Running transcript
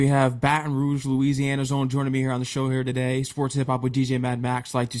We have Baton Rouge, Louisiana's own joining me here on the show here today. Sports Hip Hop with DJ Mad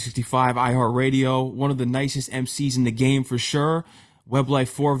Max, Like 265, iHeartRadio. One of the nicest MCs in the game for sure. Web Life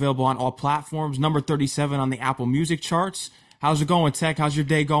 4 available on all platforms. Number 37 on the Apple Music charts. How's it going, Tech? How's your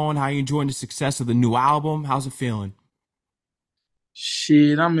day going? How are you enjoying the success of the new album? How's it feeling?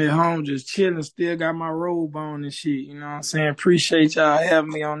 Shit, I'm at home just chilling, still got my robe on and shit. You know what I'm saying? Appreciate y'all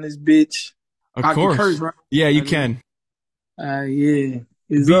having me on this bitch. Of I can curse, course. right? Yeah, you can. Yeah.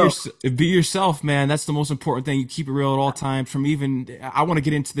 It's Be your, up. be yourself, man. That's the most important thing. You keep it real at all times. From even, I want to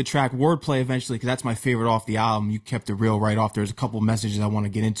get into the track Wordplay eventually because that's my favorite off the album. You kept it real right off. There's a couple messages I want to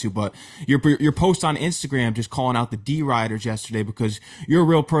get into, but your post on Instagram just calling out the D Riders yesterday because you're a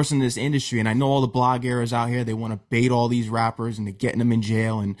real person in this industry, and I know all the blog errors out here. They want to bait all these rappers and they're getting them in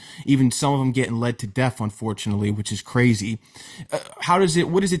jail, and even some of them getting led to death, unfortunately, which is crazy.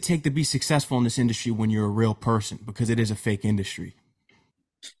 What does it take to be successful in this industry when you're a real person? Because it is a fake industry.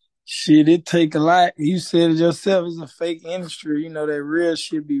 Shit, it take a lot. You said it yourself, it's a fake industry. You know, that real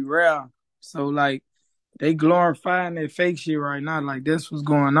shit be rare. So, like, they glorifying that fake shit right now. Like, that's what's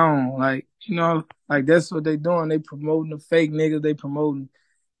going on. Like, you know, like, that's what they doing. They promoting the fake niggas. They promoting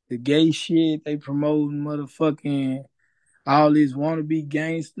the gay shit. They promoting motherfucking all this wannabe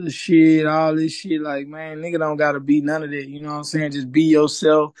gangster shit, all this shit. Like, man, nigga don't gotta be none of that. You know what I'm saying? Just be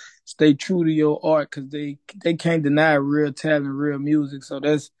yourself. Stay true to your art, cause they can't deny real talent, real music. So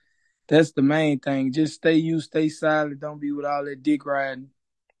that's the main thing. Just stay you, stay silent. Don't be with all that dick riding,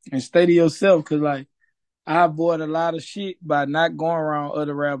 and stay to yourself. Cause like I avoid a lot of shit by not going around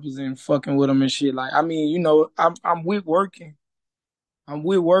other rappers and fucking with them and shit. Like, I mean, you know, I'm with working. I'm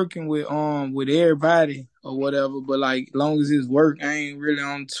with everybody or whatever, but like long as it's work, I ain't really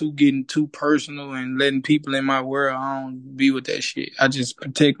on too getting too personal and letting people in my world. I don't be with that shit. I just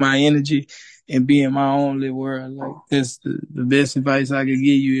protect my energy and be in my own little world. Like that's the best advice I could give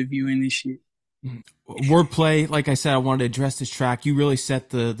you if you in this shit. Wordplay, like I said, I wanted to address this track. You really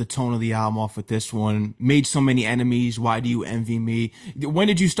set the tone of the album off with this one. Made so many enemies. Why do you envy me? When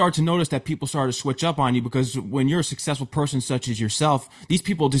did you start to notice that people started to switch up on you? Because when you're a successful person such as yourself, these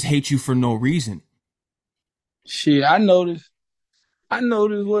people just hate you for no reason. Shit, I noticed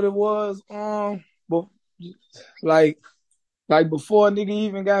what it was. But like like before a nigga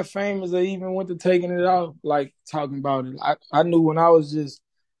even got famous or even went to taking it off, like talking about it. I knew when I was just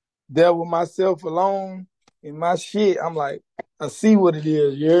there with myself alone in my shit, I'm like, I see what it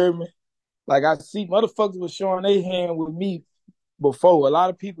is, you hear me? Like I see motherfuckers was showing their hand with me before. A lot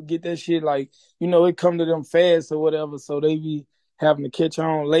of people get that shit like, you know, it come to them fast or whatever, so they be having to catch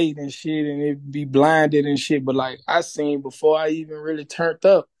on late and shit and it be blinded and shit. But like I seen before I even really turned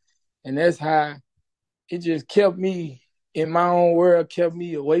up. And that's how it just kept me in my own world, kept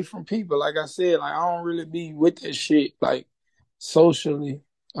me away from people. Like I said, like I don't really be with that shit like socially.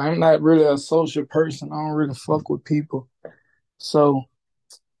 I'm not really a social person. I don't really fuck with people. So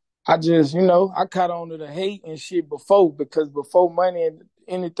I just, you know, I caught on to the hate and shit before because before money and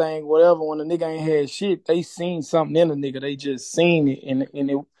anything, whatever, when a nigga ain't had shit, they seen something in a nigga. They just seen it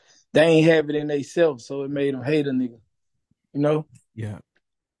and they ain't have it in themselves. So it made them hate a nigga, you know? Yeah.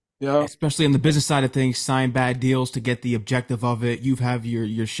 Yeah. Especially in the business side of things, sign bad deals to get the objective of it. You have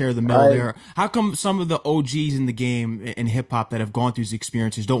your share of the mill Right. there. How come some of the OGs in the game in hip hop that have gone through these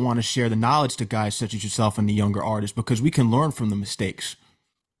experiences don't want to share the knowledge to guys such as yourself and the younger artists? Because we can learn from the mistakes.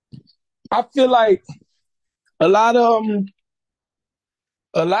 I feel like a lot of them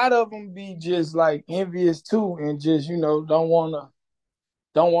a lot of them be just like envious too, and just don't want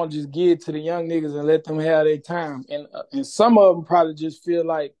to just give it to the young niggas and let them have their time. And some of them probably just feel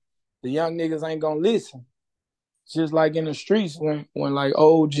like the young niggas ain't gonna listen. Just like in the streets when like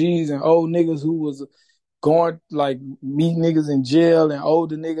old G's and old niggas who was going like meet niggas in jail and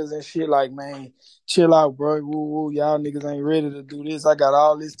older niggas and shit like, man, chill out, bro. Woo woo, y'all niggas ain't ready to do this. I got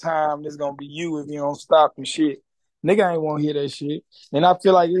all this time. This gonna be you if you don't stop and shit. Nigga ain't want to hear that shit. And I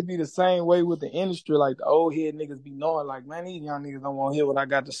feel like it'd be the same way with the industry. Like the old head niggas be knowing, like, man, these young niggas don't want to hear what I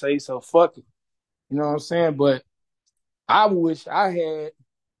got to say, so fuck it. You know what I'm saying? But I wish I had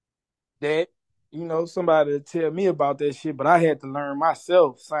that, you know, somebody to tell me about that shit. But I had to learn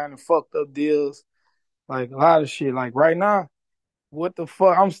myself, signing fucked up deals, like a lot of shit. Like right now, what the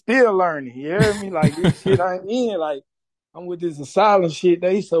fuck? I'm still learning. You hear me? Like this shit I'm in. Like I'm with this asylum shit.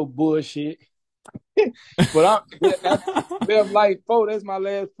 They so bullshit. But that's Bev Light 4, that's my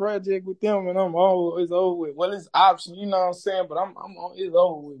last project with them, and it's over with. Well, it's option, you know what I'm saying? But it's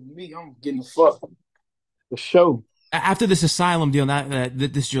over with me. I'm getting the fuck the show. After this Asylum deal, that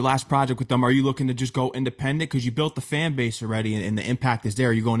this is your last project with them, are you looking to just go independent? Because you built the fan base already and the impact is there.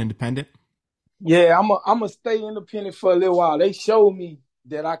 Are you going independent? Yeah, I'm a stay independent for a little while. They showed me.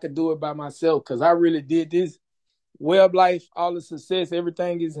 that I could do it by myself because I really did this web life, all the success,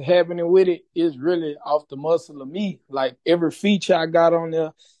 everything is happening with it is really off the muscle of me. Like every feature I got on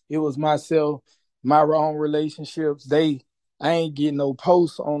there, it was myself, my own relationships. I ain't getting no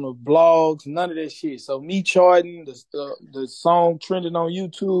posts on the blogs, none of that shit. So me charting the song trending on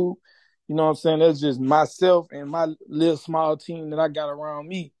YouTube, you know what I'm saying? That's just myself and my little small team that I got around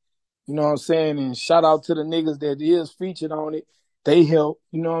me. You know what I'm saying? And shout out to the niggas that is featured on it. They help,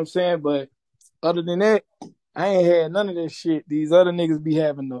 you know what I'm saying? But other than that, I ain't had none of that shit. These other niggas be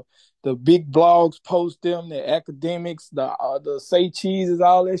having the big blogs post them, the academics, the say cheeses,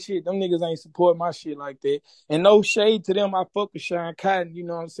 all that shit. Them niggas ain't support my shit like that. And no shade to them. I fuck with Sean Cotton, you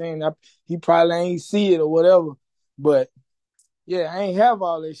know what I'm saying? He probably ain't see it or whatever. But yeah, I ain't have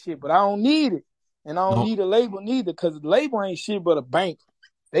all that shit, but I don't need it. And I don't No, need a label neither, because the label ain't shit but a bank.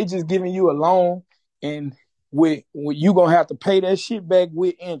 They just giving you a loan, and with you gonna have to pay that shit back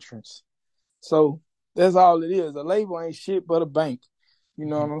with interest. So that's all it is. A label ain't shit but a bank. You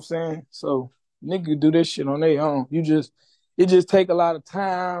know what I'm saying? So nigga do this shit on their own. It just take a lot of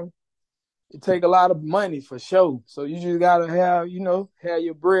time. It take a lot of money for sure. So you just gotta have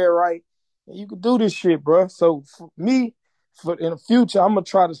your bread right, and you can do this shit, bro. So for me, for in the future, I'm gonna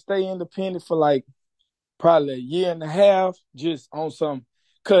try to stay independent for like probably a year and a half, just on some.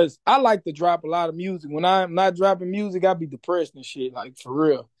 Cause I like to drop a lot of music. When I'm not dropping music, I be depressed and shit, like for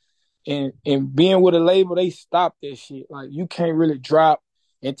real. And being with a label, they stop that shit. Like you can't really drop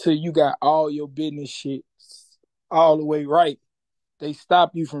until you got all your business shit all the way right. They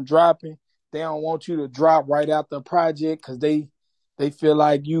stop you from dropping. They don't want you to drop right after a project because they feel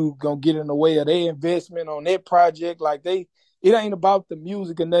like you gonna get in the way of their investment on that project. Like it ain't about the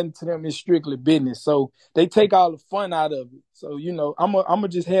music or nothing to them. It's strictly business. So they take all the fun out of it. So I'm gonna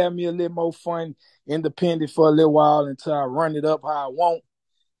just have me a little more fun, independent for a little while until I run it up how I want,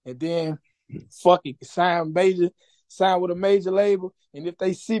 and then fuck it, sign with a major label. And if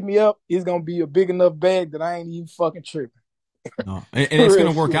they sit me up, it's gonna be a big enough bag that I ain't even fucking tripping. no, and it's Real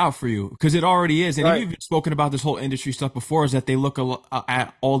gonna work shit. out for you because it already is. And Right. you've even spoken about this whole industry stuff before. Is that they look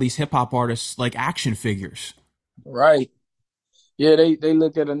at all these hip hop artists like action figures. Right. Yeah, they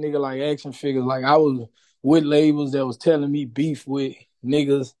look at a nigga like action figures. Like I was with labels that was telling me beef with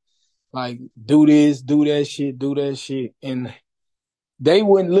niggas like do this, do that shit. And they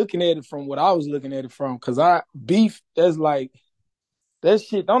weren't looking at it from what I was looking at it from. Cause I beef, that's like that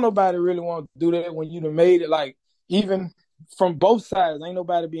shit. Don't nobody really want to do that when you done made it. Like even from both sides, ain't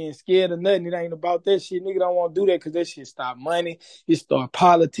nobody being scared of nothing. It ain't about that shit. Nigga don't want to do that because that shit stop money. It start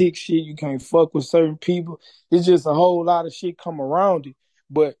politics shit. You can't fuck with certain people. It's just a whole lot of shit come around it.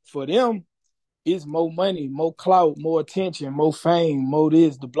 But for them, it's more money, more clout, more attention, more fame, more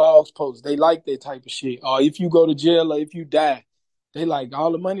this, the blogs posts. They like that type of shit. Or if you go to jail or if you die, they like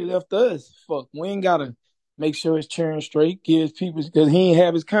all the money left us. Fuck, we ain't gotta make sure it's churn straight, gives people because he ain't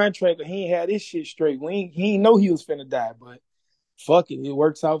have his contract or he ain't had this shit straight. He ain't know he was finna die, but fuck it, it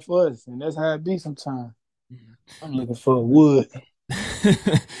works out for us. And that's how it be sometimes. I'm looking for wood.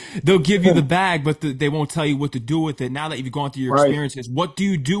 They'll give you the bag, but they won't tell you what to do with it. Now that you've gone through your Right. experiences, what do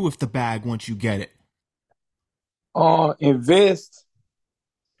you do with the bag once you get it? Invest.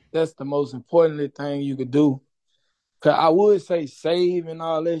 That's the most important thing you could do. Cause I would say save and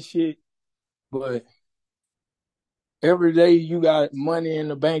all that shit, but every day you got money in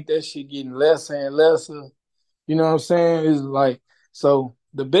the bank, that shit getting lesser and lesser. You know what I'm saying? It's like, so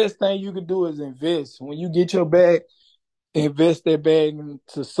the best thing you can do is invest. When you get your bag, invest that bag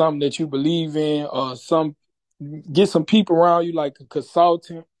into something that you believe in, or get some people around you like a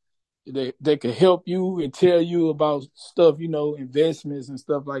consultant that can help you and tell you about stuff, investments and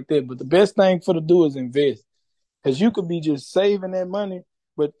stuff like that. But the best thing for to do is invest. Cause you could be just saving that money,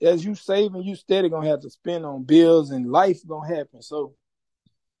 but as you saving, you steady gonna have to spend on bills and life gonna happen. So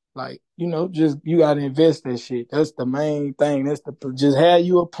like, just you gotta invest that shit. That's the main thing. Just have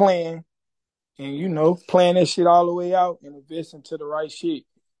you a plan and plan that shit all the way out and invest into the right shit.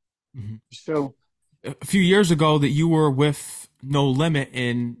 Mhm. So A few years ago, that you were with No Limit,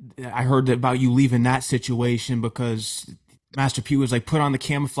 and I heard about you leaving that situation because Master P was like put on the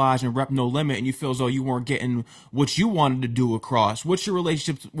camouflage and rep No Limit, and you feel as though you weren't getting what you wanted to do across. What's your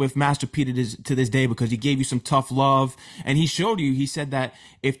relationship with Master P to this day? Because he gave you some tough love, and he showed you. He said that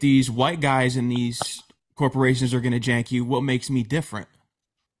if these white guys and these corporations are going to jank you, what makes me different?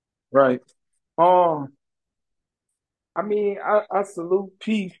 right. I mean, I salute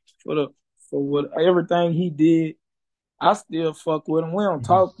P for what everything he did. I still fuck with him. We don't Mhm.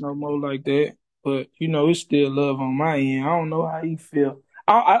 talk no more like that, but it's still love on my end. I don't know how he feel.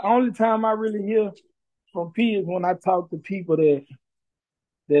 Only time I really hear from P is when I talk to people that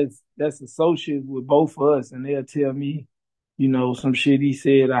that's associates with both of us, and they'll tell me, some shit he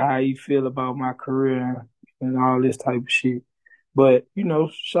said or how he feel about my career and all this type of shit. But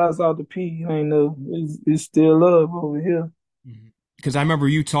shouts out to P. You ain't know it's still love over here. Because I remember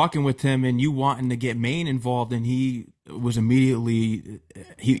you talking with him and you wanting to get Maine involved, and he was immediately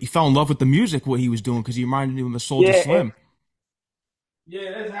he fell in love with the music what he was doing because he reminded him of Soulja Yeah, Slim.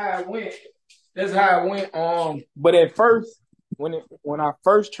 yeah, that's how it went. That's how it went. But at first, when I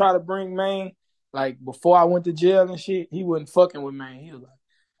first tried to bring Maine, like before I went to jail and shit, he wasn't fucking with Maine. He was like,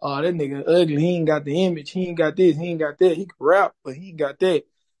 "Oh, that nigga ugly. He ain't got the image. He ain't got this. He ain't got that. He can rap, but he ain't got that."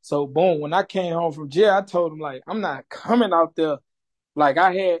 So boom, when I came home from jail, I told him like, "I'm not coming out there like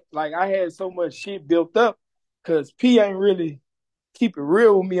I had so much shit built up, cause P ain't really keep it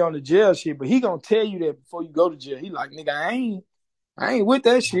real with me on the jail shit, but he gonna tell you that before you go to jail. He like, nigga, I ain't with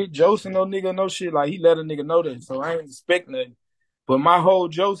that shit. Josing no nigga, no shit. Like he let a nigga know that, so I ain't expect nothing. But my whole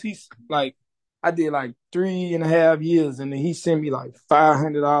Jose, he's like, I did like 3.5 years, and then he sent me like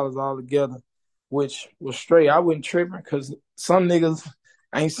 $500 all together, which was straight. I wasn't tripping because some niggas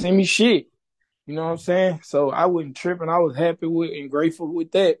ain't send me shit. You know what I'm saying? So I wasn't tripping. I was happy with and grateful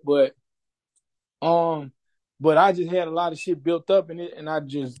with that. Um, but I just had a lot of shit built up in it, and I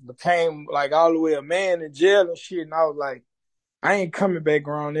just became like all the way a man in jail and shit. And I was like, I ain't coming back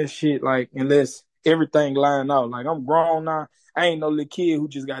around this shit like unless everything line out. Like I'm grown now. I ain't no little kid who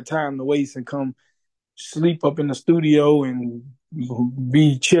just got time to waste and come sleep up in the studio and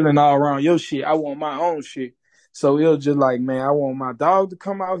be chilling all around your shit. I want my own shit. So it was just like, man, I want my dog to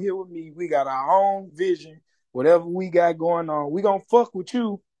come out here with me. We got our own vision. Whatever we got going on, we gonna fuck with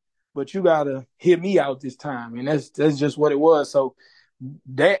you, but you gotta hear me out this time. And that's just what it was. So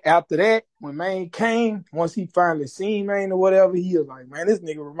that after that, when Maine came, once he finally seen Maine or whatever, he was like, man, this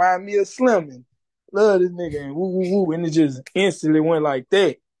nigga remind me of Slim and love this nigga and woo woo woo. And it just instantly went like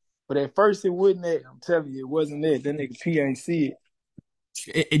that. But at first it wasn't that. I'm telling you, it wasn't that. That nigga P ain't see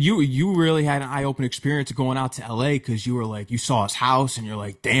it. And you really had an eye opening experience going out to LA because you were like you saw his house and you're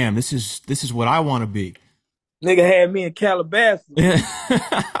like, damn, this is what I want to be. Nigga had me in Calabasas Yeah.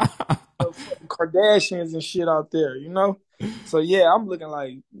 with fucking Kardashians and shit out there. So yeah, I'm looking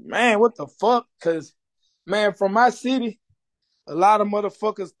like, man, what the fuck? Cause man, from my city, a lot of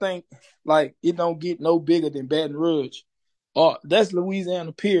motherfuckers think like it don't get no bigger than Baton Rouge. Oh, that's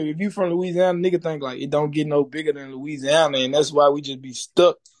Louisiana, period. If you from Louisiana, nigga think like it don't get no bigger than Louisiana, and that's why we just be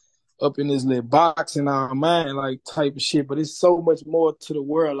stuck up in this little box in our mind, like type of shit. But it's so much more to the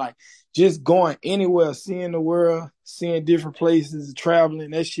world. Like just going anywhere, seeing the world, seeing different places,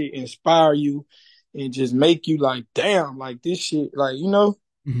 traveling, that shit inspire you and just make you like, damn, like this shit, like,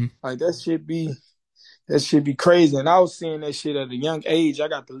 hmm like that shit be crazy. And I was seeing that shit at a young age. I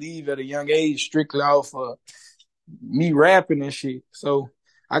got to leave at a young age strictly off of me rapping and shit. So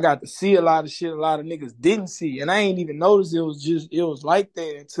I got to see a lot of shit a lot of niggas didn't see. And I ain't even noticed it was like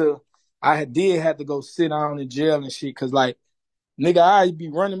that until did have to go sit down in jail and shit. Cause like, nigga, I be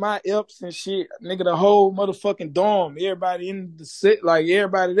running my EPs and shit. Nigga, the whole motherfucking dorm, everybody in the sit, like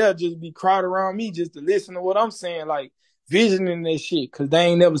everybody there just be crowded around me just to listen to what I'm saying, like visioning that shit. Cause they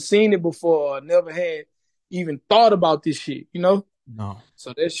ain't never seen it before or never had even thought about this shit. No.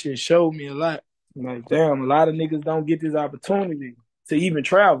 So that shit showed me a lot. Like, damn, a lot of niggas don't get this opportunity to even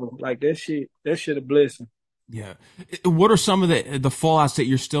travel. Like that shit a blessing. Yeah. What are some of the fallouts that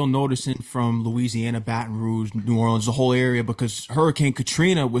you're still noticing from Louisiana, Baton Rouge, New Orleans, the whole area? Because Hurricane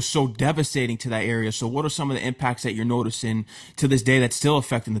Katrina was so devastating to that area. So what are some of the impacts that you're noticing to this day that's still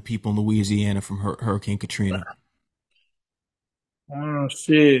affecting the people in Louisiana from Hurricane Katrina? Oh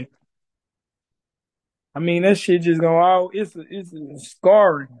shit. I mean, that shit just gonna all it's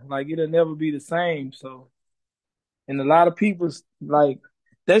scarring. Like it'll never be the same. So, and a lot of people like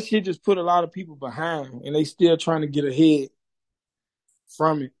that shit just put a lot of people behind, and they still trying to get ahead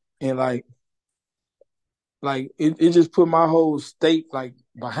from it. And like it just put my whole state like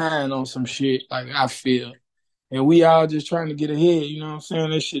behind on some shit. Like I feel, and we all just trying to get ahead. You know what I'm saying?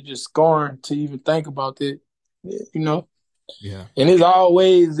 That shit just scarring to even think about that. You know. Yeah. And it's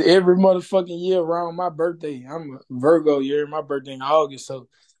always every motherfucking year around my birthday. I'm a Virgo year, my birthday in August, so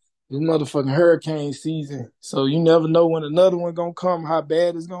it's motherfucking hurricane season. So you never know when another one gonna come, how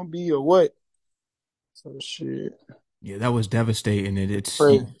bad it's gonna be or what. So shit. Yeah, that was devastating. It's you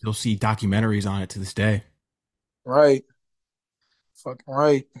Crazy. still see documentaries on it to this day. Right. Fucking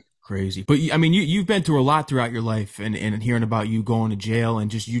right. Crazy. But I mean, you've been through a lot throughout your life and hearing about you going to jail and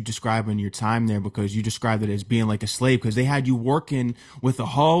just you describing your time there because you described it as being like a slave because they had you working with a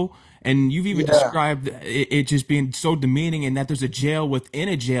hoe And you've even Yeah, described it just being so demeaning, and that there's a jail within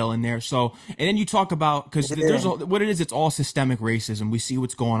a jail in there. So, and then you talk about, because there's yeah, what it is, it's all systemic racism. We see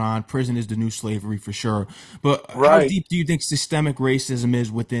what's going on. Prison is the new slavery for sure. But how right. deep do you think systemic racism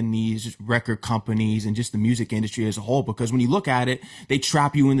is within these record companies and just the music industry as a whole? Because when you look at it, they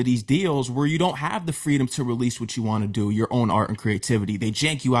trap you into these deals where you don't have the freedom to release what you want to do, your own art and creativity. They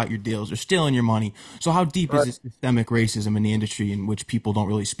jank you out your deals. They're stealing your money. So how deep is Right. this systemic racism in the industry in which people don't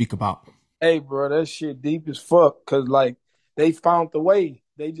really speak about? Hey, bro, that shit deep as fuck. Cause like they found the way.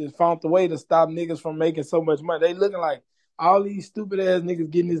 They just found the way to stop niggas from making so much money. They looking like all these stupid ass niggas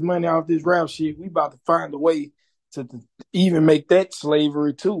getting this money off this rap shit. We about to find a way to even make that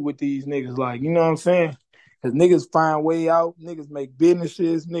slavery too with these niggas. Like, you know what I'm saying? Cause niggas find way out. Niggas make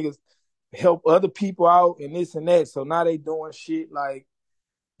businesses. Niggas help other people out and this and that. So now they doing shit like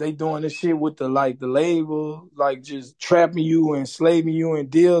they doing this shit with the label, like just trapping you and slaving you in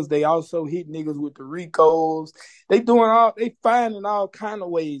deals. They also hit niggas with the Ricos. They finding all kind of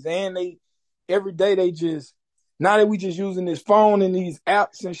ways. And they every day they just now that we just using this phone and these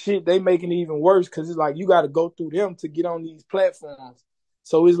apps and shit, they making it even worse because it's like you gotta go through them to get on these platforms.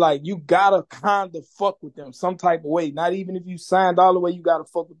 So it's like you gotta kind of fuck with them some type of way. Not even if you signed all the way, you gotta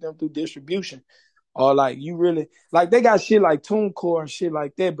fuck with them through distribution. Or like you really like they got shit like TuneCore and shit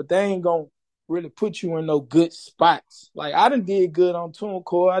like that, but they ain't gonna really put you in no good spots. Like I done did good on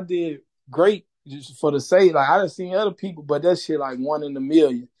TuneCore. I did great just for the sake. Like I done seen other people, but that shit like one in a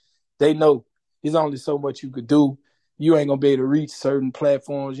million. They know there's only so much you could do. You ain't gonna be able to reach certain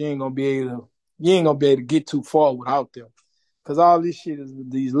platforms. You ain't gonna be able to get too far without them. Cause all this shit is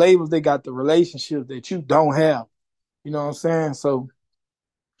these labels, they got the relationships that you don't have. You know what I'm saying? So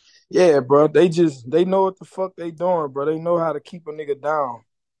yeah, bro. They know what the fuck they doing, bro. They know how to keep a nigga down.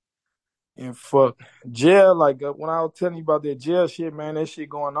 And fuck jail, like when I was telling you about that jail shit, man, that shit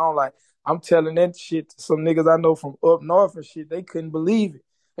going on. Like I'm telling that shit to some niggas I know from up north and shit. They couldn't believe it.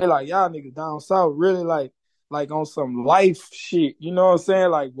 They like y'all niggas down south really like on some life shit. You know what I'm saying?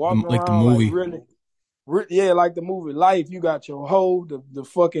 Like walking Like the around like movie. really, yeah, like the movie Life. You got your hoe, the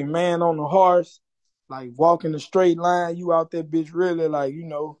fucking man on the horse, like walking the straight line. You out there, bitch, really like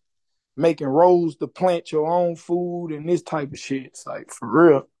making rows to plant your own food and this type of shit. It's like for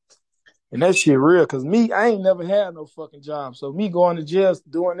real. And that shit real. Cause me, I ain't never had no fucking job. So me going to jail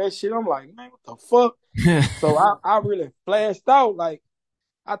doing that shit, I'm like, man, what the fuck? So I really flashed out. Like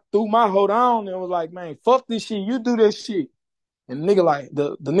I threw my hoe down and was like, man, fuck this shit. You do this shit. And the nigga like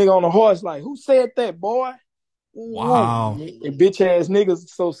the nigga on the horse, like, who said that, boy? Ooh, Wow. and bitch ass niggas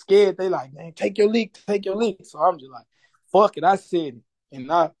so scared, they like, man, take your leak, take your leak. So I'm just like, fuck it, I said it.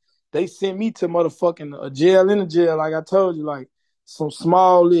 And they sent me to motherfucking a jail in a jail, like I told you, like some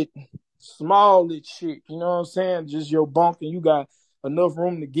small lit shit. You know what I'm saying? Just your bunk and you got enough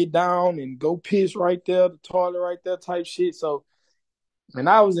room to get down and go piss right there, the toilet right there type shit. So, and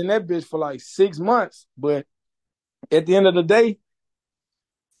I was in that bitch for like 6 months, but at the end of the day,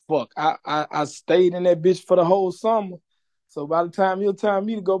 fuck, I stayed in that bitch for the whole summer. So by the time it was time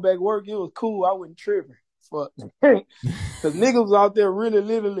me to go back to work, it was cool. I wasn't tripping. Fuck. Cause niggas was out there really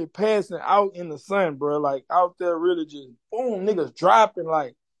literally passing out in the sun, bro. Like out there really just boom, niggas dropping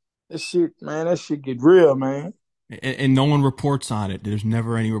like that shit, man. That shit get real, man. And no one reports on it. There's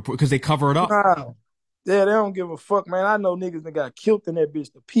never any report because they cover it up. Nah. Yeah, they don't give a fuck, man. I know niggas that got killed in that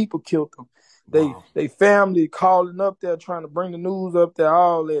bitch. The people killed them. Wow. They family calling up there, trying to bring the news up there,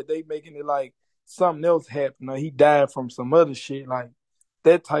 all that. They making it like something else happened. Or he died from some other shit, like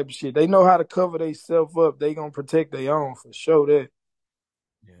that type of shit. They know how to cover themselves up. They gonna protect their own for sure. That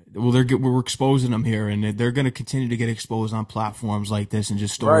Well, we're exposing them here, and they're going to continue to get exposed on platforms like this and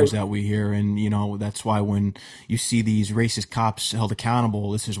just stories right. that we hear. And that's why when you see these racist cops held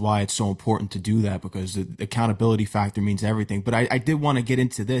accountable, this is why it's so important to do that, because the accountability factor means everything. But I did want to get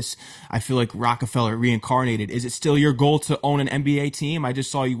into this. I feel like Rockefeller reincarnated. Is it still your goal to own an NBA team? I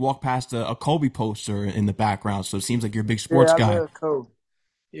just saw you walk past a Kobe poster in the background, so it seems like you're a big sports Yeah, I guy. love Kobe.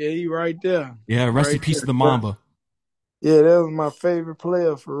 Yeah, he right there, Yeah, rest in right peace to there. the Mamba. Yeah, that was my favorite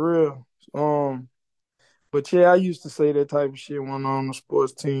player for real. But yeah, I used to say that type of shit when I'm on the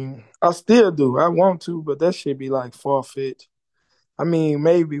sports team. I still do. I want to, but that shit be like far fetched. I mean,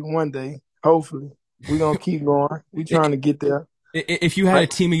 maybe one day, hopefully. We gonna keep going. We trying to get there. If you had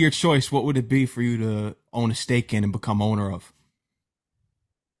Right. a team of your choice, what would it be for you to own a stake in and become owner of?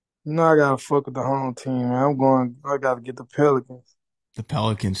 You know, I gotta fuck with the home team, man. I gotta get the Pelicans. The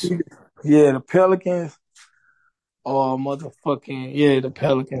Pelicans. Yeah, the Pelicans or motherfucking, yeah, the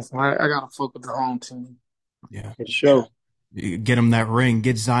Pelicans. I gotta fuck with the home team Yeah. for sure. Get them that ring.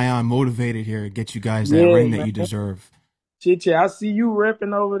 Get Zion motivated here. Get you guys that Yeah, ring that man. you deserve. Shit, yeah, I see you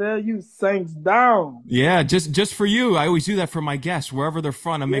repping over there. You Saints down. Yeah, just for you. I always do that for my guests. Wherever they're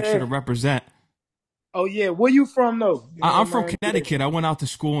from, I make sure to Yeah. represent. Oh yeah, where you from though? You I'm don't from mind me Connecticut. asking. I went out to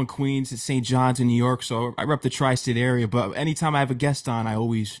school in Queens at St. John's in New York, so I rep the tri-state area. But anytime I have a guest on, I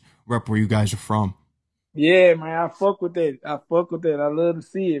always rep where you guys are from. Yeah, man, I fuck with that. I fuck with that. I love to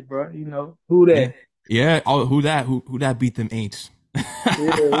see it, bro. You know who Yeah, that? yeah. Oh, who that? Who that beat them Aints?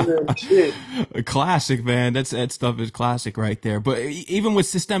 Yeah, real shit. A classic, man. That stuff is classic right there. But even with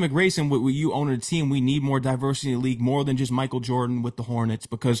systemic racism, with you owning a team, we need more diversity in the league, more than just Michael Jordan with the Hornets.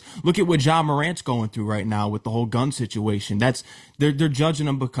 Because look at what John Morant's going through right now with the whole gun situation. They're judging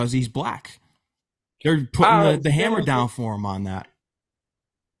him because he's black. They're putting I the hammer understand. down for him on that.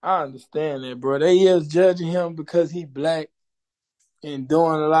 I understand that, bro. They is judging him because he black and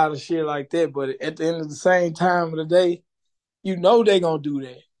doing a lot of shit like that. But at the end of the same time of the day, you know they gonna do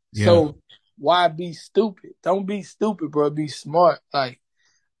that. Yeah. So why be stupid? Don't be stupid, bro. Be smart. Like,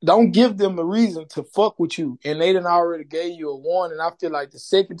 don't give them a reason to fuck with you. And they done already gave you a warning. I feel like the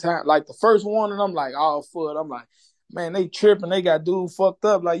second time, like the first warning, I'm like, all for it. I'm like, man, they tripping. They got dude fucked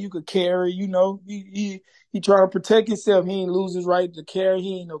up. Like, you could carry, you know, he trying to protect himself. He ain't lose his right to carry.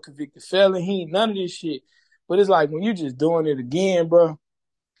 He ain't no convicted felon. He ain't none of this shit. But it's like when you just doing it again, bro,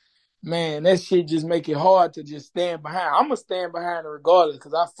 man, that shit just make it hard to just stand behind. I'm gonna stand behind it regardless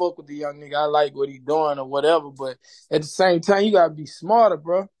because I fuck with the young nigga. I like what he doing or whatever. But at the same time, you gotta be smarter,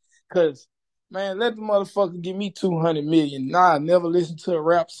 bro. Cause man, let the motherfucker give me 200 million. Nah, I never listen to a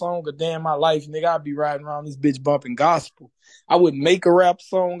rap song a day in my life, nigga. I'd be riding around this bitch bumping gospel. I wouldn't make a rap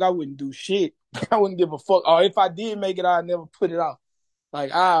song. I wouldn't do shit. I wouldn't give a fuck. Or if I did make it, I'd never put it out.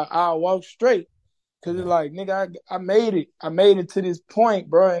 Like I'll walk straight. Cause it's Yeah. like, nigga, I made it. I made it to this point,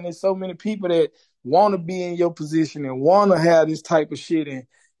 bro. And there's so many people that want to be in your position and want to have this type of shit. And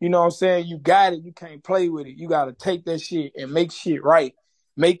you know what I'm saying? You got it. You can't play with it. You got to take that shit and make shit right.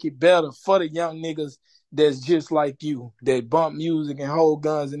 Make it better for the young niggas that's just like you, that bump music and hold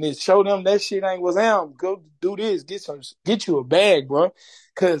guns and this. Show them that shit ain't what's on. Go do this. Get you a bag, bro.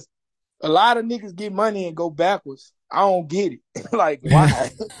 Cause a lot of niggas get money and go backwards. I don't get it. Like, why?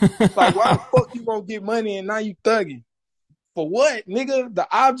 Like, why the fuck you gonna get money and now you thugging? For what, nigga? The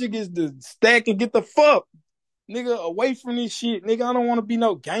object is to stack and get the fuck, nigga, away from this shit. Nigga, I don't want to be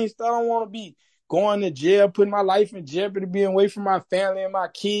no gangster. I don't want to be going to jail, putting my life in jeopardy, being away from my family and my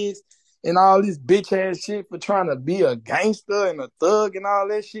kids and all this bitch ass shit for trying to be a gangster and a thug and all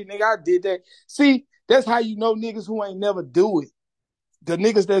that shit. Nigga, I did that. See, that's how you know niggas who ain't never do it. The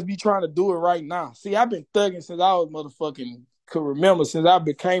niggas that be trying to do it right now. See, I've been thugging since I was motherfucking could remember since I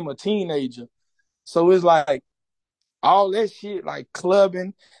became a teenager. So it's like all that shit, like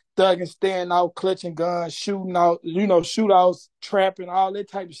clubbing, thugging, staying out, clutching guns, shooting out, you know, shootouts, trapping, all that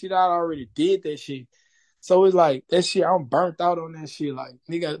type of shit. I already did that shit. So it's like that shit, I'm burnt out on that shit. Like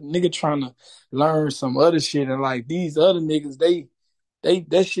nigga trying to learn some other shit. And like these other niggas, they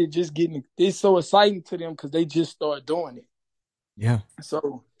that shit just getting it's so exciting to them because they just start doing it. Yeah.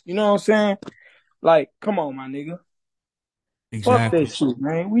 So, you know what I'm saying? Like, come on, my nigga. Fuck that Exactly. shit,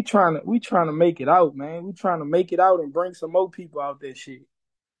 man. We trying to make it out, man. We trying to make it out and bring some more people out that shit.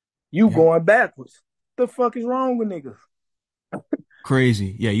 You Yeah. going backwards. What the fuck is wrong with niggas?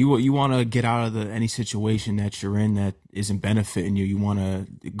 Crazy. Yeah, you want to get out of the any situation that you're in that isn't benefiting you. You want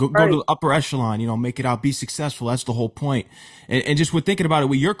to go to Right. the upper echelon, make it out, be successful. That's the whole point. And just with thinking about it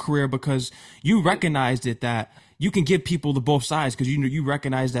with your career, because you recognized it that you can give people the both sides because you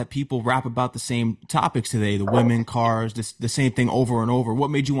recognize that people rap about the same topics today, the women, cars, the same thing over and over.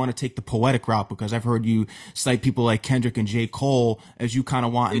 What made you want to take the poetic route? Because I've heard you cite people like Kendrick and J. Cole as you kind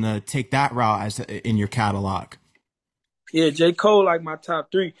of wanting to take that route as in your catalog. Yeah, J. Cole like my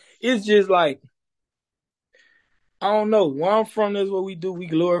top three. It's just like, I don't know. Where I'm from, that's what we do. We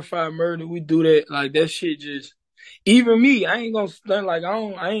glorify murder. We do that. Like that shit just even me, I ain't gonna stunt like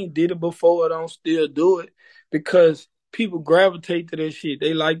I ain't did it before, I don't still do it because people gravitate to that shit.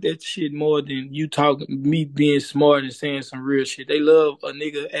 They like that shit more than you talking me being smart and saying some real shit. They love a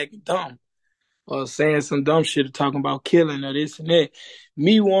nigga acting dumb or saying some dumb shit or talking about killing or this and that.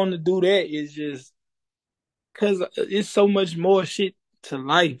 Me wanting to do that is just cause it's so much more shit to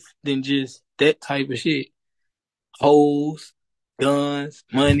life than just that type of shit. Hoes, guns,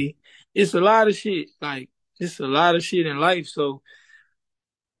 money. It's a lot of shit. Like it's a lot of shit in life. So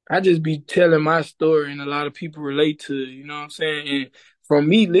I just be telling my story and a lot of people relate to it, you know what I'm saying? And from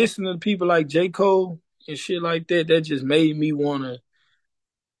me listening to people like J. Cole and shit like that, that just made me wanna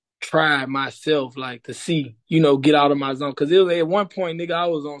try myself, like to see, get out of my zone. Cause it was at one point, nigga, I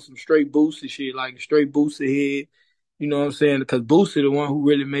was on some straight Boosie shit, like straight Boosie head, you know what I'm saying? Cause Boosie the one who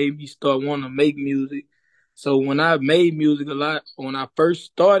really made me start wanting to make music. So when I made music a lot, when I first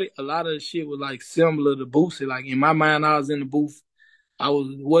started, a lot of the shit was like similar to Boosie. Like in my mind, I was in the booth. I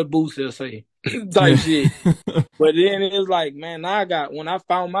was what Boosie say type Yeah. shit. But then it was like, man, now I got when I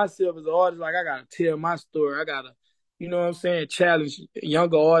found myself as an artist, like I gotta tell my story. I gotta, you know what I'm saying, challenge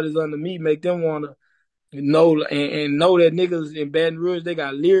younger artists under me, make them wanna know and know that niggas in Baton Rouge, they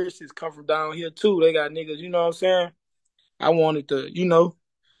got lyricists come from down here too. They got niggas, you know what I'm saying? I wanted to,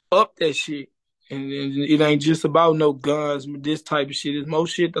 up that shit. And it ain't just about no guns, this type of shit. It's more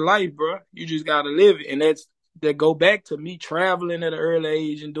shit to life, bro. You just gotta live it. And that go back to me traveling at an early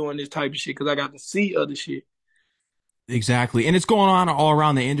age and doing this type of shit because I got to see other shit. Exactly. And it's going on all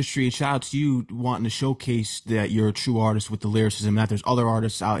around the industry. And shout out to you wanting to showcase that you're a true artist with the lyricism, that there's other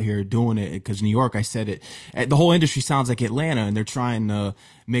artists out here doing it. Because New York, I said it, the whole industry sounds like Atlanta, and they're trying to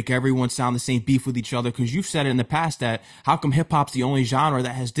make everyone sound the same, beef with each other. Because you've said it in the past that how come hip hop's the only genre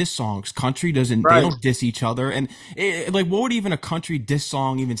that has diss songs? Country doesn't, they Right. don't diss each other. And like, what would even a country diss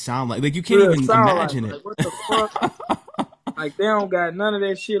song even sound like? Like, you can't Real even sound imagine it. like what the fuck? Like they don't got none of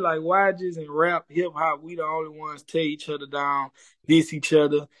that shit. Like why just in rap, hip hop, we the only ones tear each other down, diss each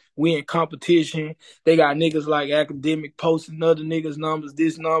other. We in competition. They got niggas like academic posting other niggas numbers,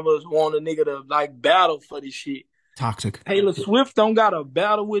 this numbers, want a nigga to like battle for this shit. Toxic. Taylor Swift don't got a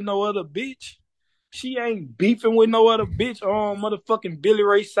battle with no other bitch. She ain't beefing with no other bitch. Motherfucking Billy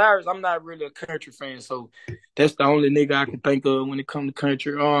Ray Cyrus. I'm not really a country fan, so that's the only nigga I can think of when it comes to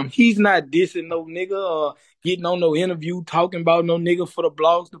country. He's not dissing no nigga or getting on no interview talking about no nigga for the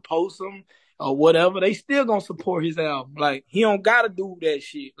blogs to post them or whatever. They still gonna support his album. Like he don't gotta do that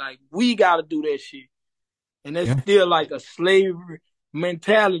shit. Like we gotta do that shit. And that's Yeah. still like a slavery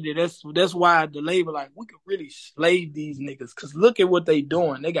mentality. That's why the label like we could really slave these niggas. Cause look at what they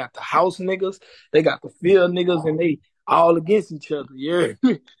doing. They got the house niggas, they got the field niggas, and they all against each other. Yeah.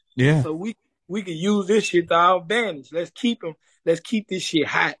 Yeah. So we can use this shit to our advantage. Let's keep them. Let's keep this shit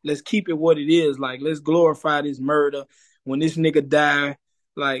hot. Let's keep it what it is. Like let's glorify this murder. When this nigga die,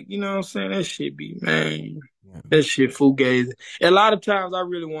 like you know what I'm saying. That shit be man. That shit fugazi. A lot of times I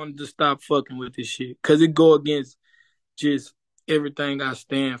really wanted to stop fucking with this shit because it go against just everything I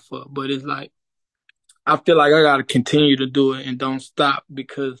stand for. But it's like I feel like I gotta continue to do it and don't stop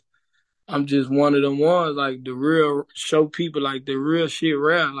because I'm just one of them ones like the real show people like the real shit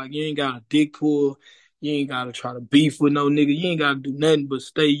rap. Like you ain't got a dick pull, you ain't gotta try to beef with no nigga. You ain't gotta do nothing but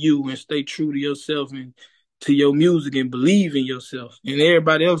stay you and stay true to yourself and to your music and believe in yourself. And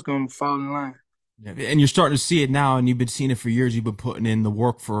everybody else gonna fall in line. Yeah, and you're starting to see it now, and you've been seeing it for years. You've been putting in the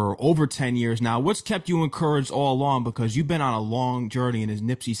work for over 10 years now. What's kept you encouraged all along? Because you've been on a long journey, and as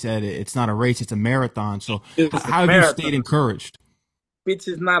Nipsey said, it's not a race, it's a marathon. So It's a how have you stayed marathon. encouraged? Bitch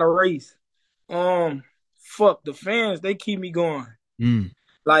is not a race. Fuck the fans, they keep me going. Mm.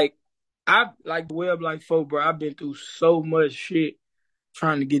 Like I like the web like folk, bro. I've been through so much shit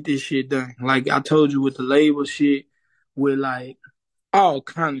trying to get this shit done. Like I told you with the label shit, with like all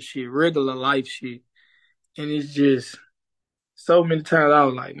kind of shit, regular life shit. And it's just so many times I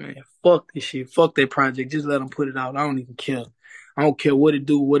was like, man, fuck this shit. Fuck that project. Just let them put it out. I don't even care. I don't care what it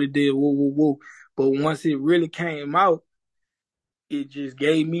do, what it did, woo, woo, woo. But once it really came out, it just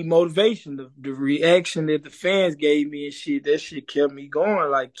gave me motivation. The reaction that the fans gave me and shit, that shit kept me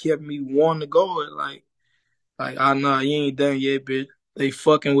going, like kept me wanting to go. Like, oh no, you ain't done yet, bitch. They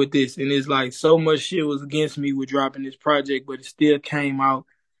fucking with this. And it's like so much shit was against me with dropping this project, but it still came out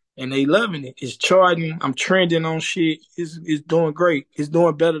and they loving it. It's charting. I'm trending on shit. It's doing great. It's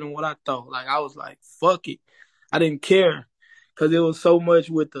doing better than what I thought. Like I was like, fuck it. I didn't care. Cause it was so much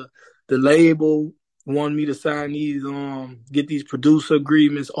with the label wanting me to sign these get these producer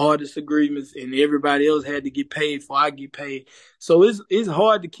agreements, artist agreements, and everybody else had to get paid before I get paid. So it's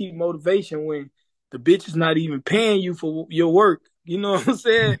hard to keep motivation when the bitch is not even paying you for your work. You know what I'm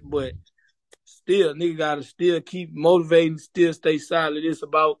saying? But still, nigga gotta still keep motivating, still stay solid. It's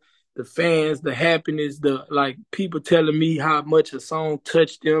about the fans, the happiness, the like people telling me how much a song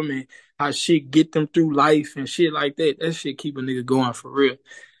touched them and how shit get them through life and shit like that. That shit keep a nigga going for real.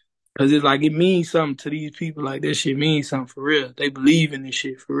 Cause it's like it means something to these people. Like that shit means something for real. They believe in this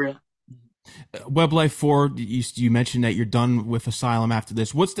shit for real. Web Life 4, you mentioned that you're done with Asylum after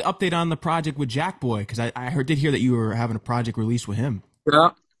this. What's the update on the project with Jack Boy? Because did hear that you were having a project release with him. Yeah.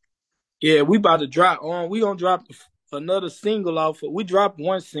 Yeah, we about to drop on. We gonna drop another single off. We dropped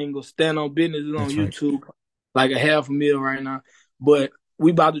one single, "Stand on Business," is on That's right. YouTube, like a 500,000 right now. But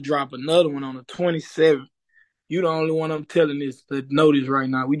we about to drop another one on the 27th. You the only one I'm telling this to know this right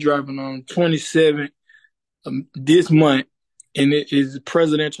now. We dropping on 27th this month, and it is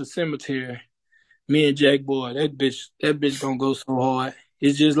Presidential Cemetery. Me and Jack Boy, that bitch gonna go so hard.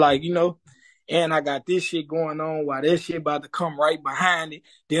 It's just like and I got this shit going on while that shit about to come right behind it.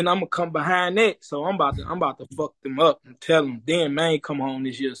 Then I'm gonna come behind that. So I'm about to fuck them up and tell them, then man come home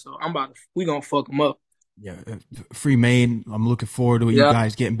this year. So we gonna fuck them up. Yeah, free Maine. I'm looking forward to it. You Yeah.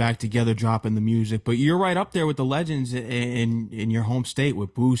 guys getting back together, dropping the music. But you're right up there with the legends in your home state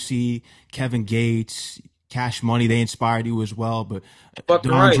with Boosie, Kevin Gates, Cash Money. They inspired you as well. But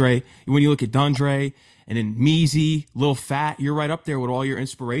Fucking right. Dondre, when you look at Dondre and then Meezy, Lil Fat, you're right up there with all your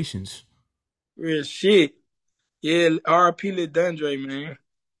inspirations. Real shit. Yeah, RP Lil Dundre, man.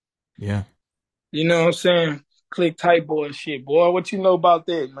 Yeah, You know what I'm saying? Click type boy shit. Boy, what you know about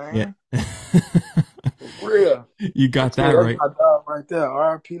that, yeah. man? For real. You got But yeah, that that's right. my dog right there.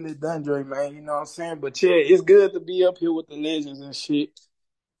 RP Lil Dundre, man. You know what I'm saying? But yeah, it's good to be up here with the legends and shit.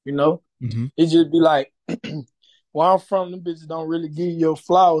 You know? Hmm. It just be like, where I'm from, them bitches don't really give you your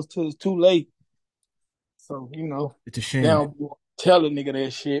flowers till it's too late. So, It's a they shame. don't tell a nigga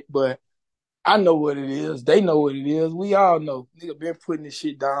that shit, but I know what it is. They know what it is. We all know. Nigga been putting this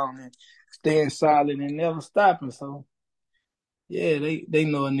shit down and staying silent and never stopping. So yeah, they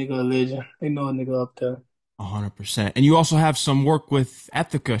know a nigga a legend. They know a nigga up there. 100%. And you also have some work with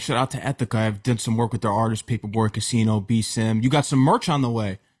Ethica. Shout out to Ethica. I've done some work with their artist, Paperboy Casino, B Sim. You got some merch on the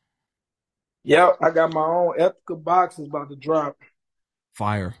way. Yep, I got my own ethical boxes about to drop.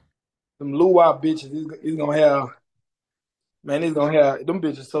 Fire. Them luau bitches is gonna have, man, it's gonna have them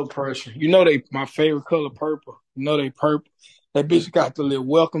bitches so precious. You know they my favorite color purple. You know they purple. That bitch got the little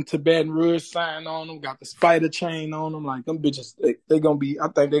welcome to Baton Rouge sign on them, got the spider chain on them. Like them bitches, they gonna be, I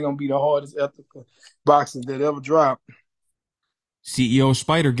think they gonna be the hardest ethical boxes that ever drop. CEO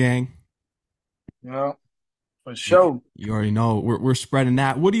Spider Gang. You know, for You, sure. you already know we're spreading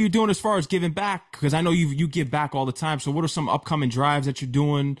that. What are you doing as far as giving back? Because I know you give back all the time. So what are some upcoming drives that you're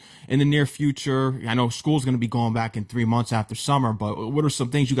doing in the near future? I know school's going to be going back in 3 months after summer, but what are some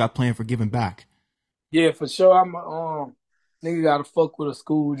things you got planned for giving back? Yeah, for sure. Nigga gotta fuck with a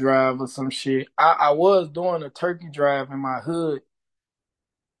school drive or some shit. I was doing a turkey drive in my hood.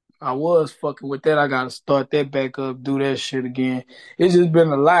 I was fucking with that. I gotta start that back up, do that shit again. It's just been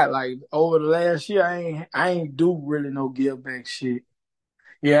a lot. Like over the last year, I ain't do really no give back shit.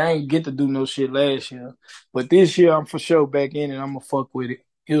 Yeah, I ain't get to do no shit last year. But this year I'm for sure back in and I'm gonna fuck with it.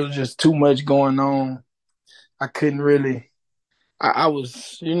 It was just too much going on. I couldn't really I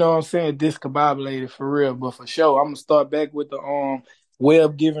was, you know what I'm saying, discombobulated for real. But for sure, I'm gonna start back with the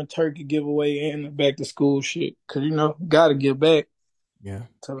web giving turkey giveaway and the back to school shit. Cause gotta give back Yeah.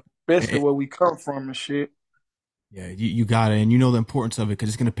 to especially where we come from and shit. Yeah, you got it, and you know the importance of it because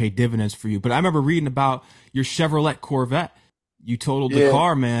it's going to pay dividends for you. But I remember reading about your Chevrolet Corvette. You totaled the Yeah.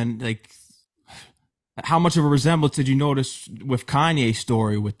 car, man. Like, how much of a resemblance did you notice with Kanye's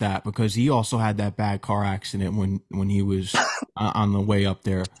story with that? Because he also had that bad car accident when he was on the way up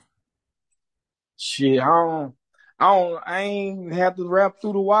there. Shit, I ain't have to rap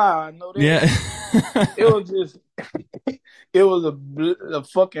through the wire. I know that. Yeah, It was just, it was a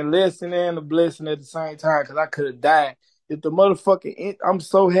fucking lesson and a blessing at the same time because I could have died. If the motherfucking, I'm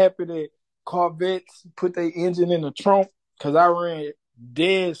so happy that Corvettes put their engine in the trunk because I ran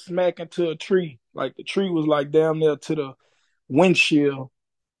dead smack into a tree. Like the tree was like down there to the windshield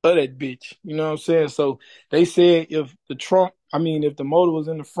of that bitch. You know what I'm saying? So they said if the motor was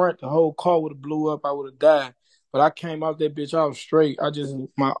in the front, the whole car would have blew up. I would have died. But I came out that bitch. I was straight. I just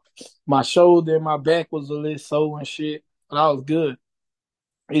my shoulder and my back was a little sore and shit, but I was good.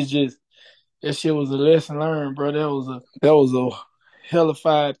 It's just that shit was a lesson learned, bro. That was a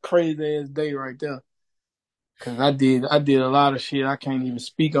hellified crazy ass day right there. Cause I did a lot of shit I can't even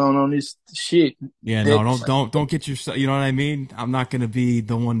speak on this shit. yeah. No, That don't get yourself. You know what I mean? I'm not going to be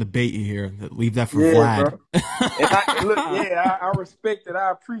the one to bait you here. Leave that for Yeah, Vlad. bro. And look, yeah, I respect it.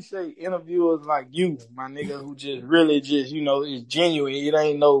 I appreciate interviewers like you, my nigga, who just really just, is genuine. It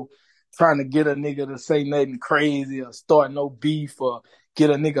ain't no trying to get a nigga to say nothing crazy or start no beef or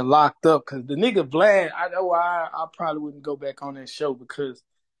get a nigga locked up. Cause the nigga Vlad, I know I probably wouldn't go back on that show because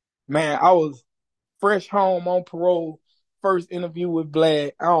man, I was fresh home on parole, first interview with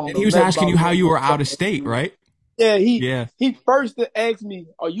Vlad. I don't And he know was nothing asking you about how no you were out of motherfucking state, interview. right? Yeah, he Yeah. he first asked me,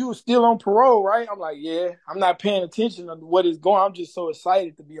 "Are you still on parole?" Right? I'm like, "Yeah." I'm not paying attention to what is going. I'm just so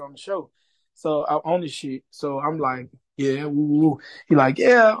excited to be on the show. So I'm on this shit. So I'm like, "Yeah." Woo, woo. He like,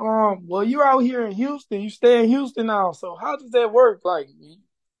 "Yeah. Well, you're out here in Houston. You stay in Houston now. So how does that work? Like,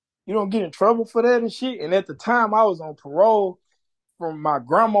 you don't get in trouble for that and shit." And at the time, I was on parole from my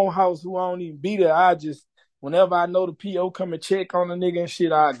grandma's house, who I don't even be there. I just, whenever I know the PO come and check on the nigga and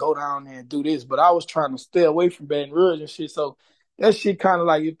shit, I go down there and do this. But I was trying to stay away from Baton Rouge and shit. So that shit kind of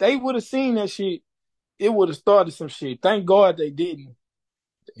like, if they would have seen that shit, it would have started some shit. Thank God they didn't.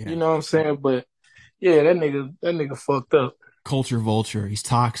 You Yeah. know what I'm saying? But yeah, that nigga fucked up. Culture vulture. He's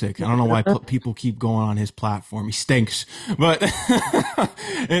toxic. I don't know why people keep going on his platform. He stinks. But in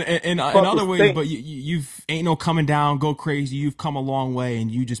Fucking other ways, stink. but you've ain't no coming down, go crazy. You've come a long way,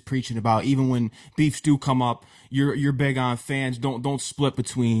 and you just preaching about even when beefs do come up, you're big on fans. Don't split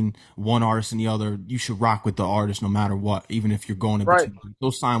between one artist and the other. You should rock with the artist no matter what, even if you're going in Right. between.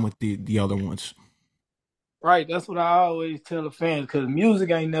 Go sign with the other ones. Right. That's what I always tell the fans because music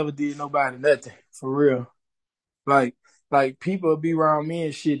ain't never did nobody nothing. For real. Like, like people will be around me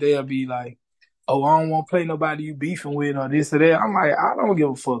and shit. They'll be like, "Oh, I don't want to play nobody you beefing with or this or that." I'm like, I don't give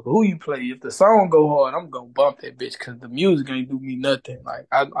a fuck who you play. If the song go hard, I'm gonna bump that bitch because the music ain't do me nothing. Like,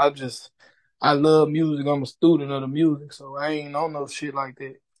 I love music. I'm a student of the music, so I ain't on no shit like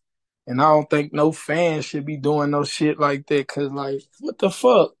that. And I don't think no fan should be doing no shit like that. Cause like, what the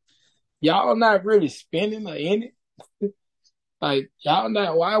fuck? Y'all not really spending or in it. Like y'all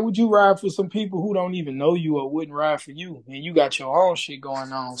not. Why would you ride for some people who don't even know you or wouldn't ride for you? And you got your own shit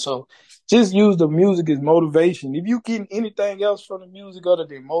going on. So just use the music as motivation. If you getting anything else from the music other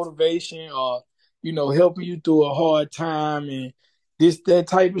than motivation or helping you through a hard time and this that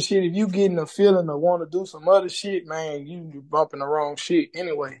type of shit, if you getting a feeling to want to do some other shit, man, you bumping the wrong shit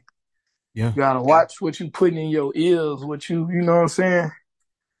anyway. Yeah, You gotta watch what you putting in your ears, what you know what I'm saying?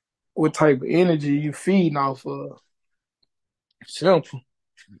 What type of energy you feeding off of. Simple.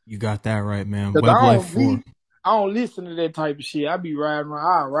 you got that right, man. Cause Web Life 4. I don't listen to that type of shit. I be riding around,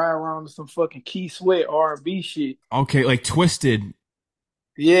 I ride around to some fucking Key Sweat R&B shit. Okay, like Twisted,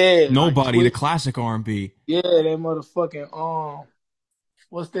 Yeah, like Nobody, the Twist. classic R&B. Yeah, that motherfucking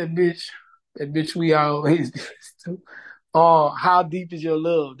what's that bitch? That bitch we always to. How deep is your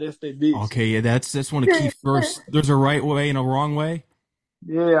love? That's that bitch. Okay, yeah, that's one of Yeah, Keith's first. There's a right way and a wrong way.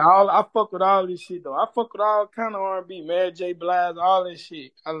 yeah. I fuck with all this shit though. I fuck with all kind of R&B, Mary J. Blige, all this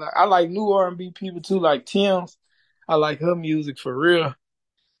shit. I like new R&B people too, like Tim's. I like her music for real.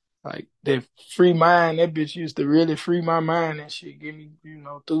 Like that free mind, that bitch used to really free my mind and shit, get me,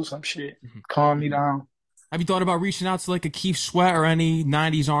 through some shit, Mhm. calm me down. Have you thought about reaching out to like a Keith Sweat or any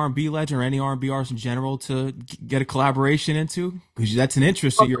 '90s R&B legend or any R&B artist in general to get a collaboration into? Because that's an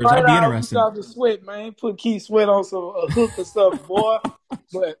interest of Fucking yours. right I'd be out, reach interested. out to Sweat, man. Put Keith Sweat on some a hook or something, boy.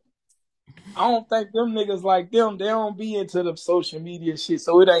 But I don't think them niggas like them. They don't be into the social media shit,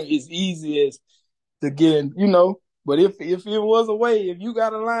 so it ain't as easy as to get in. But if it was a way, if you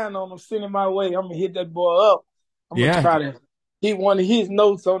got a line on them, send it my way. I'm gonna hit that boy up. I'm gonna Yeah, try to hit one of his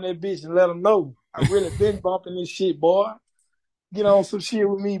notes on that bitch and let him know I really been bumping this shit, boy. Get on some shit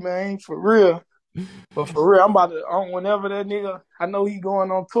with me, man, for real. But for real, I'm about to whenever that nigga, I know he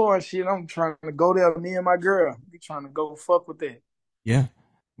going on tour and shit. I'm trying to go there. Me and my girl, we trying to go fuck with that. yeah.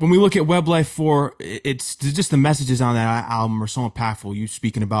 When we look at Web Life 4, it's just the messages on that album are so impactful. You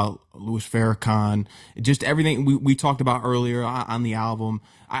speaking about Louis Farrakhan, just everything we talked about earlier on the album.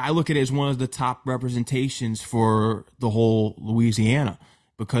 I look at it as one of the top representations for the whole Louisiana,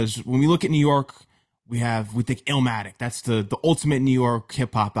 because when we look at New York, we think Illmatic. That's the ultimate New York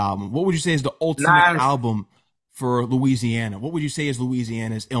hip hop album. What would you say is the ultimate Nice. album for Louisiana? What would you say is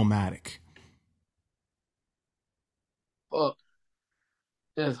Louisiana's Illmatic? Fuck,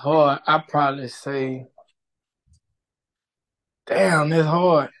 that's hard. I probably say, damn, that's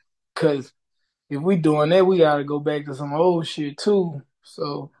hard. Cause if we doing that, we gotta go back to some old shit too.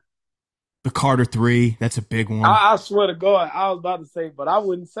 So The Carter 3, that's a big one. I swear to God, I was about to say, but I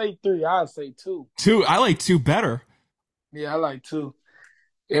wouldn't say three. I'd say two. 2, I like 2 better. Yeah, I like two.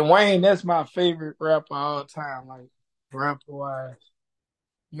 And Wayne, that's my favorite rapper all time, like rapper wise.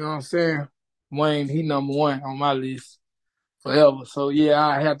 You know what I'm saying? Wayne, he number one on my list forever. So yeah,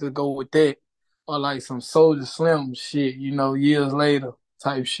 I have to go with that. Or like some Soldier Slim shit, years later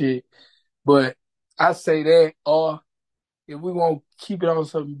type shit. But I say that, or if we want to keep it on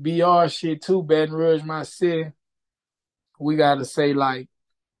some BR shit too, Baton Rouge, my city, we gotta say like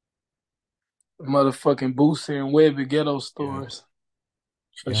motherfucking Boosie and Webby ghetto Yeah, stores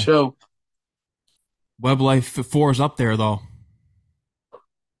for yeah. sure. Web Life 4 is up there though.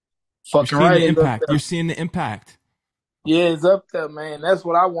 You're Fucking seeing right the is up impact. You're there. seeing the impact. Yeah, it's up there, man. That's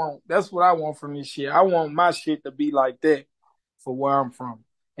what I want. That's what I want from this shit. I want my shit to be like that for where I'm from.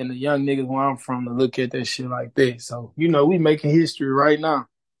 And the young niggas where I'm from to look at that shit like that. So, we making history right now.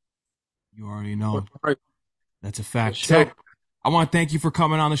 You already know. Fucking right, That's a for fact. sure. Tech, I want to thank you for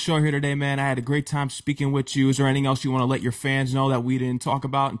coming on the show here today, man. I had a great time speaking with you. Is there anything else you want to let your fans know that we didn't talk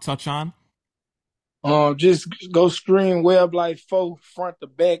about and touch on? Just go stream Web Life 4 front to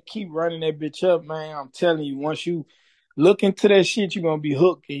back. Keep running that bitch up, man. I'm telling you, once you look into that shit, you're gonna be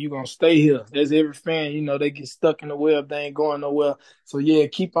hooked and you're gonna stay here. As every fan, they get stuck in the web, they ain't going nowhere. So yeah,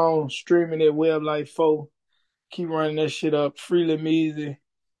 keep on streaming that web like foe. Keep running that shit up. Freely Measy,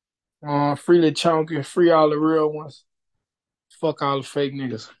 freely chunky, free all the real ones. Fuck all the fake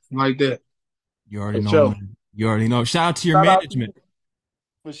niggas. Like that. You already For know, sure. man. You already know. Shout out to your Shout out to management. you.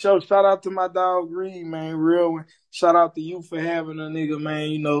 For sure. Shout out to my dog Green, man. Real one. Shout out to you for having a nigga,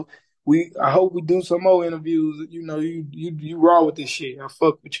 man. I hope we do some more interviews. You raw with this shit. I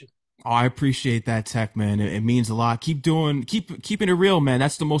fuck with you. Oh, I appreciate that, Tech, man. It means a lot. Keeping it real, man.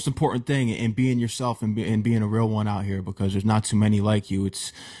 That's the most important thing, and being yourself and being a real one out here, because there's not too many like you.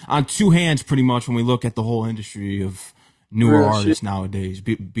 It's on two hands, pretty much, when we look at the whole industry of newer Real shit. artists nowadays.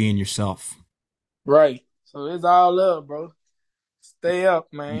 Being yourself. Right. So it's all love, bro. Stay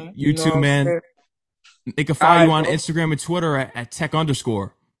up, man. You You know too, what I'm man. saying? They can All follow you right, on bro. Instagram and Twitter at tech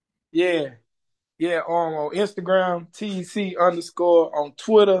underscore. Yeah. Yeah. On Instagram, TEC underscore on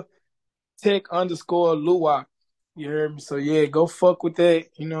Twitter, tech underscore Luwak. You heard me? So yeah, go fuck with that.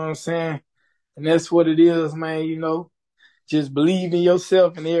 You know what I'm saying? And that's what it is, man. Just believe in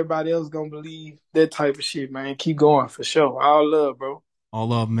yourself and everybody else gonna believe that type of shit, man. Keep going for sure. All love, bro. All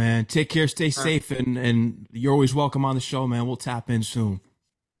love, man. Take care, stay All right. safe, and you're always welcome on the show, man. We'll tap in soon.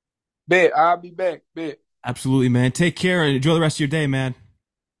 Bet. I'll be back. Bet. Absolutely, man. Take care and enjoy the rest of your day, man.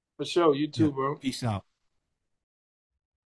 For sure. You Yeah. too, bro. Peace out.